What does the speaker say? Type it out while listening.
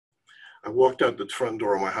I walked out the front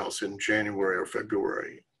door of my house in January or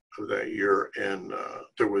February of that year, and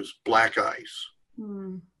there was black ice.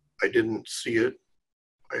 I didn't see it.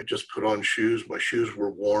 I had just put on shoes. My shoes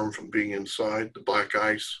were warm from being inside the black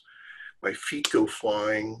ice. My feet go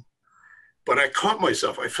flying. But I caught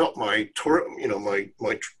myself. I felt my trunk,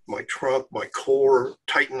 my core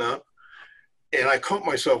tighten up, and I caught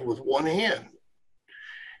myself with one hand.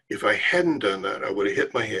 If I hadn't done that, I would have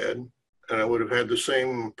hit my head, and I would have had the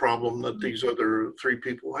same problem that these other three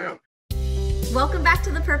people have. Welcome back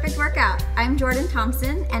to The Perfect Workout. I'm Jordan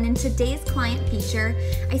Thompson, and in today's client feature,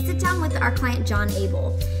 I sit down with our client John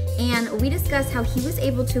Abel, and we discuss how he was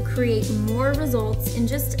able to create more results in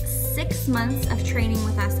just 6 months of training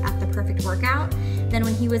with us at The Perfect Workout than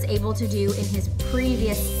when he was able to do in his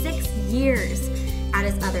previous 6 years at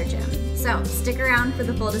his other gym. So stick around for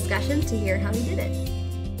the full discussion to hear how he did it.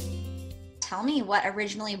 Tell me what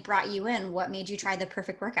originally brought you in. What made you try The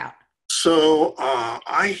Perfect Workout? So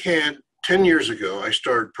I had 10 years ago, I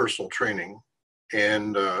started personal training,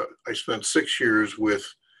 and I spent 6 years with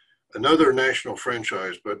another national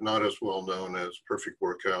franchise, but not as well known as Perfect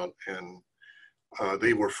Workout. And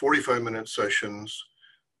they were 45-minute sessions,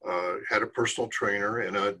 had a personal trainer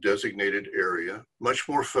in a designated area, much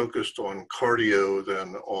more focused on cardio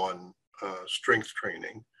than on strength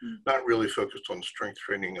training, not really focused on strength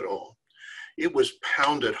training at all. It was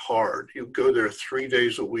pounded hard. You go there 3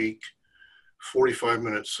 days a week,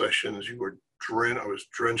 45-minute sessions. I was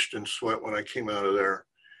drenched in sweat when I came out of there,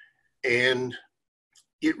 and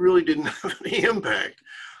it really didn't have any impact.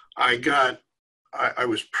 I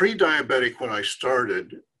was pre-diabetic when I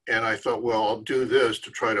started, and I thought, well, I'll do this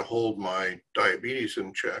to try to hold my diabetes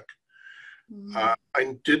in check.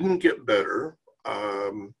 I didn't get better.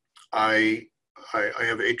 I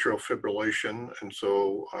have atrial fibrillation, and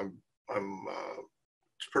so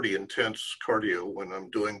it's pretty intense cardio when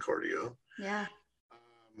I'm doing cardio. Yeah.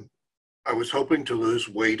 I was hoping to lose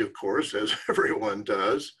weight, of course, as everyone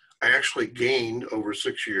does. I actually gained over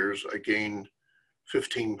 6 years. I gained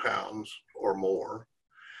 15 pounds or more.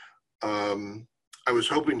 I was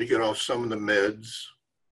hoping to get off some of the meds.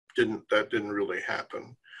 That didn't really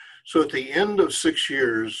happen. So at the end of 6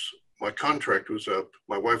 years, my contract was up.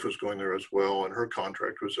 My wife was going there as well, and her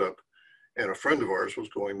contract was up. And a friend of ours was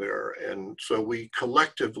going there. And so we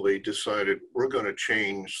collectively decided we're going to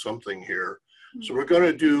change something here. So we're going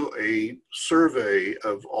to do a survey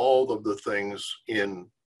of all of the things in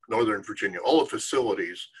Northern Virginia, all the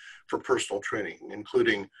facilities for personal training,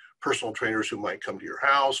 including personal trainers who might come to your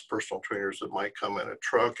house, personal trainers that might come in a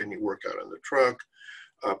truck and you work out in the truck,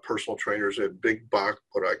 personal trainers at big box,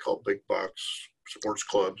 what I call big box sports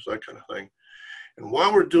clubs, that kind of thing. And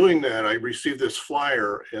while we're doing that, I received this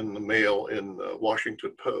flyer in the mail in the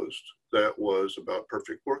Washington Post that was about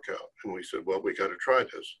Perfect Workout. And we said, well, we got to try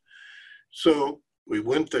this. So we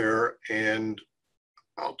went there, and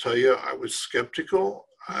I'll tell you, I was skeptical.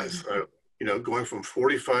 I thought, going from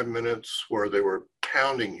 45 minutes where they were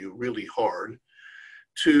pounding you really hard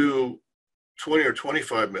to 20 or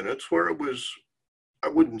 25 minutes where it was, I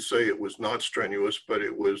wouldn't say it was not strenuous, but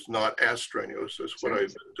it was not as strenuous as what I've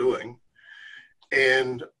been doing.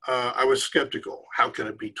 And I was skeptical. How can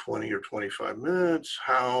it be 20 or 25 minutes?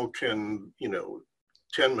 How can,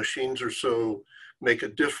 10 machines or so make a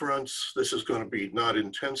difference? This is going to be not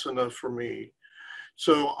intense enough for me.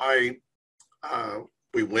 So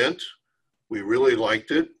we went, we really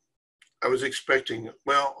liked it. I was expecting,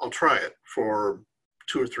 well, I'll try it for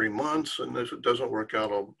 2 or 3 months, and if it doesn't work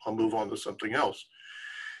out, I'll move on to something else.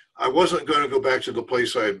 I wasn't going to go back to the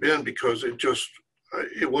place I had been because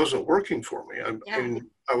it wasn't working for me.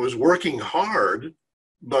 I was working hard,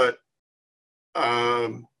 but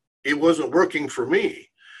it wasn't working for me.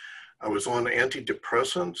 I was on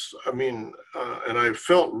antidepressants. And I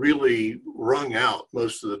felt really wrung out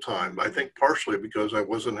most of the time. I think partially because I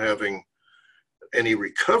wasn't having any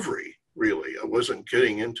recovery, really. I wasn't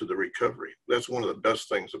getting into the recovery. That's one of the best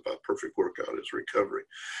things about Perfect Workout is recovery.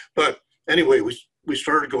 But anyway, we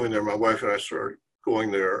started going there. My wife and I started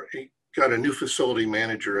going there. He got a new facility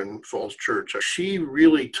manager in Falls Church. She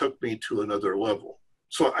really took me to another level.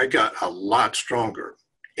 So I got a lot stronger.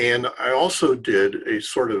 And I also did a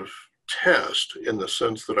sort of test in the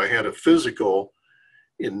sense that I had a physical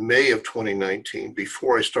in May of 2019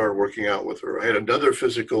 before I started working out with her. I had another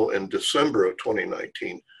physical in December of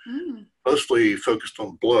 2019, mostly focused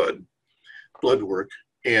on blood work.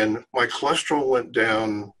 And my cholesterol went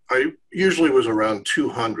down. I usually was around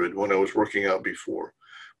 200 when I was working out before.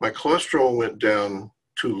 My cholesterol went down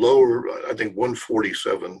to lower, I think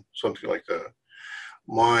 147, something like that.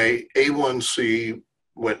 My A1C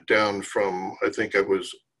went down from, I think I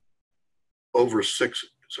was over 6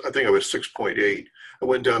 I think I was 6.8. I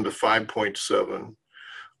went down to 5.7.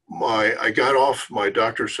 I got off, my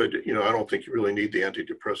doctor said, I don't think you really need the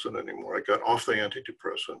antidepressant anymore. I got off the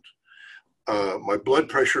antidepressant. My blood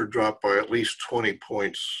pressure dropped by at least 20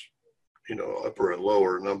 points, upper and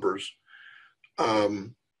lower numbers.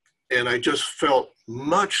 And I just felt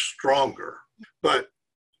much stronger, but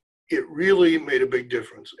it really made a big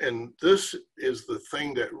difference. And this is the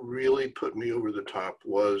thing that really put me over the top,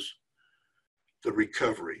 was the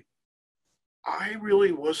recovery. I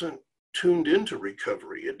really wasn't tuned into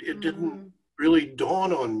recovery. It didn't really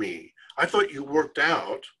dawn on me. I thought you worked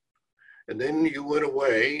out and then you went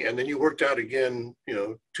away and then you worked out again,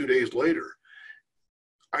 2 days later.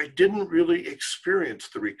 I didn't really experience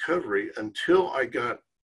the recovery until I got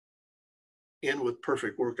in with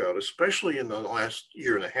Perfect Workout, especially in the last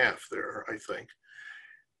year and a half there, I think.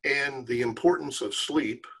 And the importance of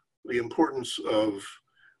sleep, the importance of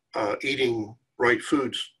eating right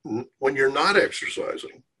foods when you're not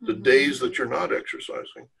exercising, the days that you're not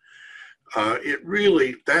exercising.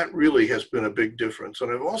 That really has been a big difference.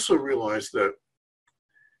 And I've also realized that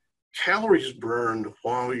calories burned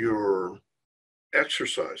while you're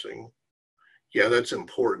exercising, yeah, that's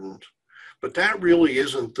important, but that really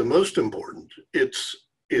isn't the most important. It's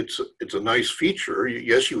a nice feature.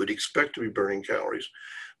 Yes, you would expect to be burning calories,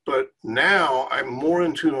 but now I'm more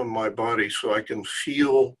in tune with my body, so I can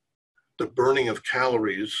feel the burning of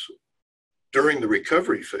calories during the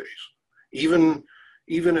recovery phase. Even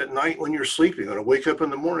at night when you're sleeping, when I wake up in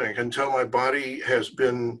the morning, I can tell my body has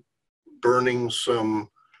been burning some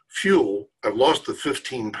fuel. I've lost the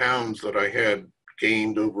 15 pounds that I had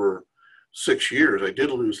gained over 6 years. I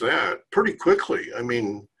did lose that pretty quickly. I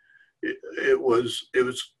mean, it was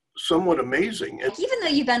somewhat amazing. Even though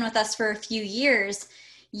you've been with us for a few years,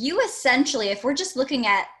 you essentially, if we're just looking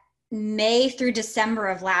at May through December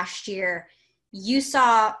of last year, you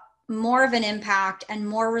saw more of an impact and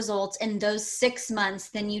more results in those 6 months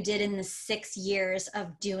than you did in the 6 years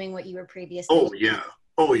of doing what you were previously doing.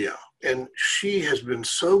 Oh yeah. And she has been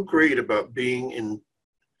so great about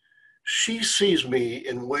she sees me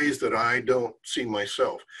in ways that I don't see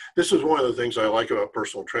myself. This is one of the things I like about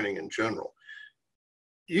personal training in general.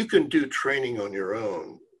 You can do training on your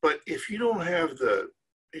own, but if you don't have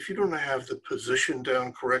the position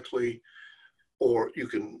down correctly, or you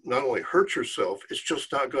can not only hurt yourself, it's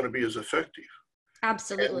just not going to be as effective.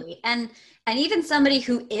 Absolutely. And even somebody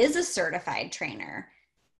who is a certified trainer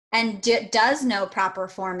and does know proper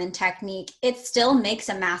form and technique, it still makes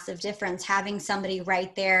a massive difference having somebody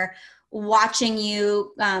right there watching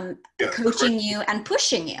you, coaching you and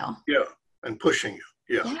pushing you. Yeah, and pushing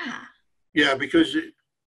you. Yeah, because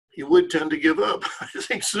you would tend to give up, I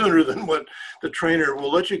think, sooner than what the trainer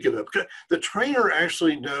will let you give up. The trainer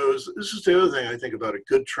actually knows. This is the other thing I think about a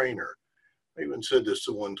good trainer. I even said this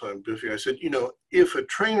to one time, Biffy. I said, if a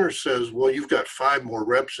trainer says, well, you've got 5 more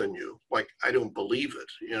reps in you, like, I don't believe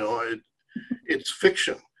it. It's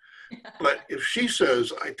fiction. But if she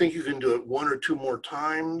says, I think you can do it 1 or 2 more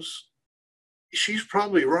times, she's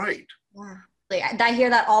probably right. Yeah. I hear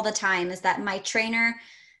that all the time, is that my trainer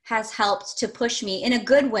has helped to push me in a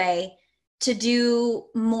good way to do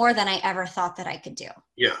more than I ever thought that I could do.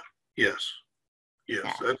 Yeah. Yes.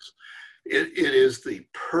 It is the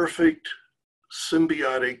perfect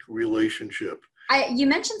symbiotic relationship. You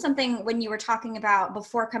mentioned something when you were talking about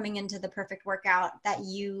before coming into the Perfect Workout that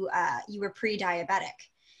you were pre-diabetic.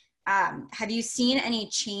 Have you seen any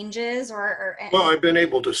changes or Well, I've been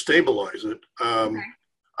able to stabilize it. Okay.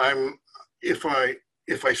 If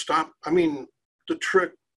I stop, the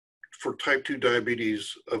trick for type 2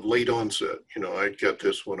 diabetes of late onset, I get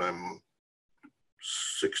this when I'm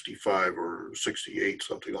 65 or 68,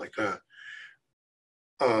 something like that.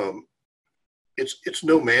 It's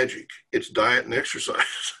no magic. It's diet and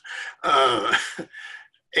exercise.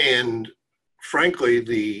 And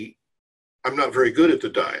frankly, I'm not very good at the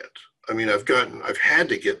diet. I've had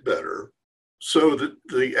to get better. So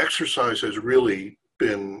the exercise has really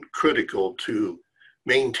been critical to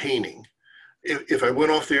maintaining. If I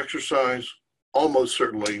went off the exercise, almost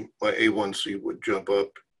certainly my A1C would jump up,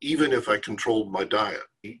 even if I controlled my diet.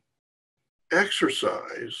 The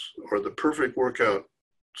exercise or the Perfect Workout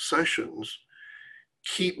sessions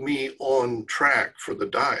keep me on track for the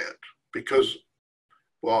diet because,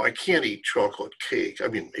 well, I can't eat chocolate cake.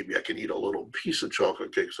 Maybe I can eat a little piece of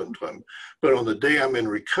chocolate cake sometime, but on the day I'm in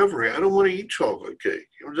recovery, I don't want to eat chocolate cake.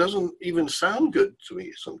 It doesn't even sound good to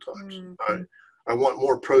me sometimes. Mm-hmm. I want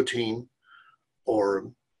more protein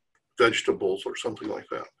or vegetables or something like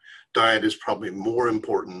that. Diet is probably more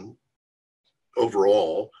important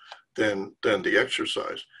overall than the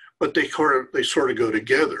exercise, but they sort of go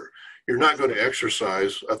together. you're not going to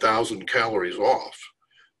exercise 1,000 calories off.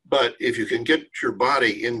 But if you can get your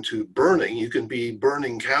body into burning, you can be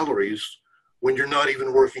burning calories when you're not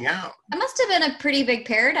even working out. That must have been a pretty big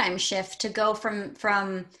paradigm shift to go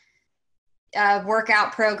from a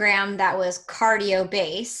workout program that was cardio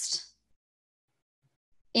based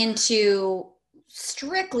into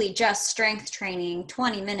strictly just strength training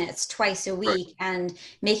 20 minutes twice a week, right, and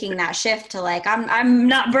making that shift to like, I'm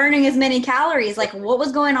not burning as many calories. Like, what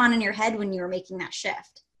was going on in your head when you were making that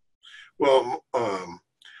shift? Well,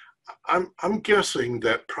 I'm guessing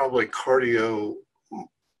that probably cardio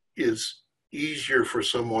is easier for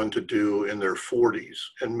someone to do in their 40s,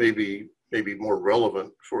 and maybe more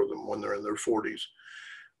relevant for them when they're in their 40s.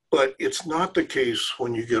 But it's not the case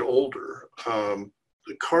when you get older.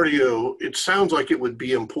 The cardio, it sounds like it would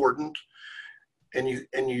be important, and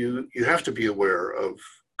you have to be aware of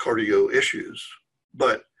cardio issues.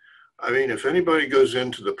 But I mean, if anybody goes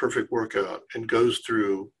into the perfect workout and goes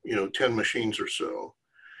through, 10 machines or so,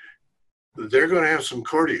 they're going to have some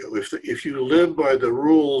cardio. If you live by the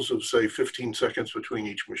rules of, say, 15 seconds between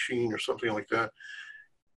each machine or something like that,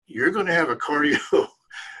 you're going to have a cardio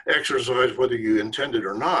exercise whether you intend it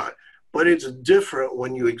or not. But it's different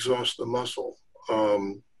when you exhaust the muscle,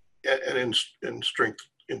 and in strength.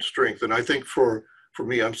 And I think for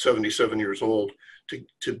me, I'm 77 years old.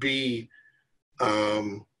 To be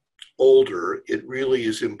older, it really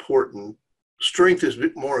is important. Strength is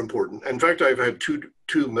more important. In fact, I've had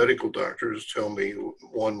two medical doctors tell me,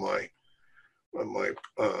 one, my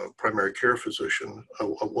primary care physician,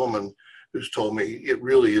 a woman, who's told me it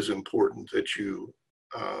really is important that you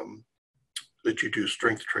do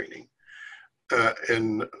strength training.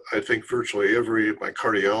 And I think virtually my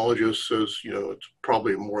cardiologist says, it's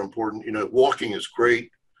probably more important. Walking is great,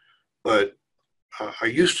 but I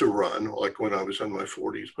used to run like when I was in my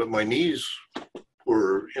 40s, but my knees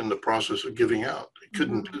were in the process of giving out. They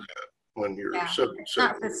couldn't do that when you're 77. It's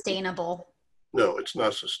not sustainable. No, it's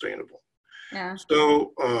not sustainable. Yeah.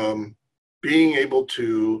 So being able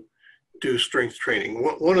to do strength training.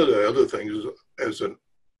 One of the other things is, as an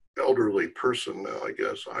elderly person now, I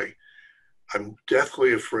guess, I'm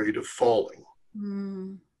deathly afraid of falling.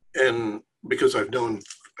 And because I've known,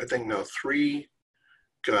 I think now 3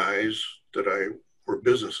 guys that were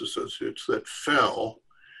business associates that fell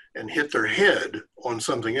and hit their head on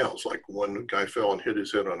something else. Like one guy fell and hit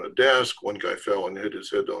his head on a desk, one guy fell and hit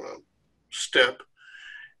his head on a step,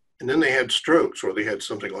 and then they had strokes, or they had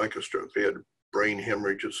something like a stroke. They had brain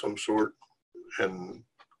hemorrhage of some sort, and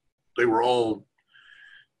they were all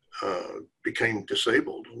became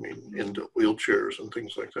disabled, into wheelchairs and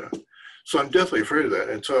things like that. So I'm deathly afraid of that.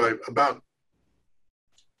 And so about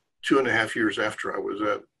 2.5 years after I was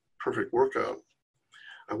at Perfect Workout,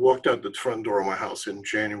 I walked out the front door of my house in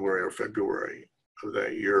January or February of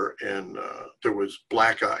that year, and there was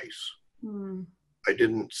black ice. I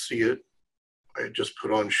didn't see it. I had just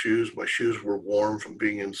put on shoes. My shoes were warm from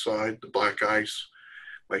being inside the black ice.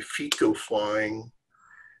 My feet go flying.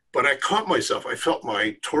 But I caught myself. I felt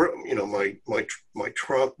my trunk,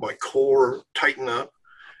 my core tighten up,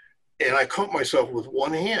 and I caught myself with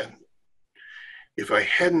one hand. If I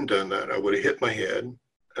hadn't done that, I would have hit my head,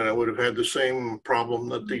 and I would have had the same problem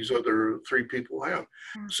that these other 3 people have.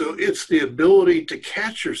 So it's the ability to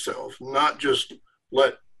catch yourself, not just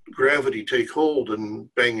let gravity take hold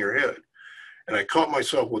and bang your head. And I caught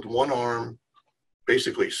myself with one arm,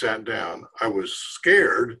 basically sat down. I was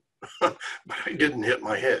scared, but I didn't hit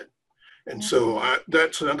my head. And so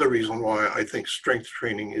that's another reason why I think strength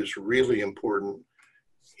training is really important,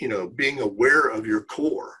 being aware of your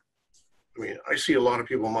core. I see a lot of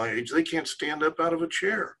people my age, they can't stand up out of a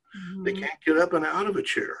chair. They can't get up and out of a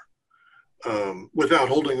chair without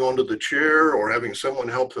holding onto the chair or having someone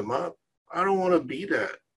help them up. I don't want to be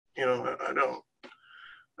that. I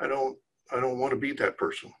don't want to be that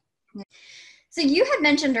person. So you had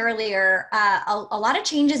mentioned earlier a lot of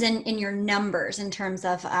changes in your numbers in terms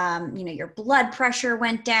of, your blood pressure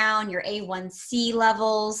went down, your A1C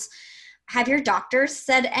levels. Have your doctors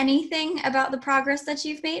said anything about the progress that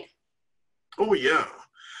you've made? Oh, yeah.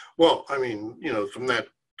 Well, from that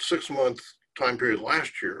 6-month time period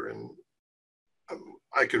last year, and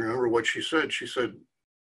I can remember what she said. She said,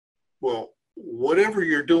 well, whatever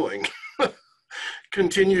you're doing,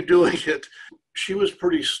 continue doing it. She was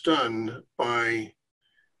pretty stunned by,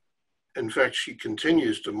 in fact, she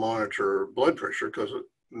continues to monitor blood pressure because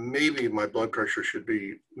maybe my blood pressure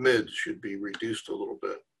meds should be reduced a little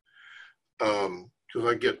bit. Because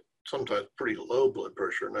I get sometimes pretty low blood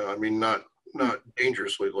pressure now. Not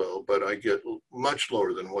dangerously low, but I get much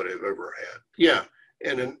lower than what I've ever had. Yeah,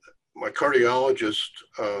 and then my cardiologist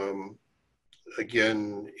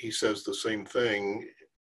again, he says the same thing.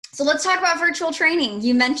 So let's talk about virtual training.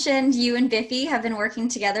 You mentioned you and Biffy have been working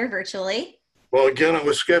together virtually. Well, again, I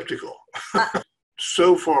was skeptical.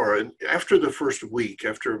 So far, and after the first week,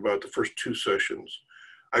 after about the first 2 sessions,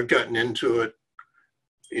 I've gotten into it.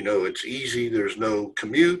 You know, it's easy. There's no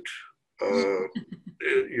commute.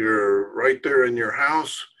 You're right there in your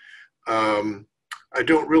house. I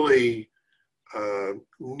don't really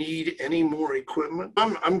need any more equipment.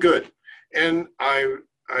 I'm good. And I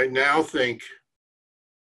now think,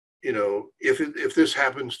 you know, if this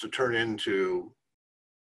happens to turn into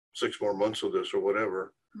 6 more months of this or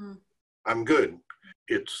whatever, I'm good.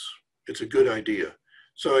 It's a good idea.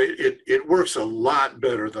 So it works a lot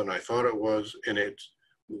better than I thought it was, and it's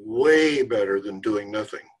way better than doing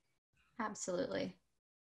nothing. Absolutely.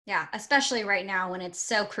 Yeah, especially right now when it's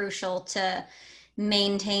so crucial to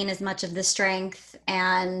maintain as much of the strength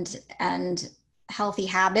and healthy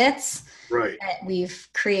habits Right. that we've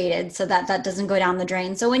created, so that that doesn't go down the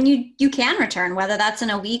drain. So when you can return, whether that's in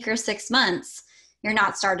a week or 6 months, you're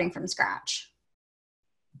not starting from scratch.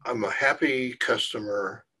 I'm a happy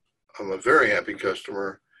customer. I'm a very happy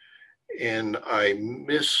customer. And I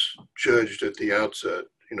misjudged at the outset,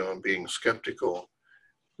 you know, I'm being skeptical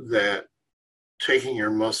that taking your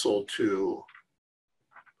muscle to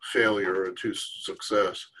failure or to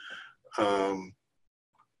success,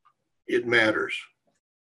 it matters.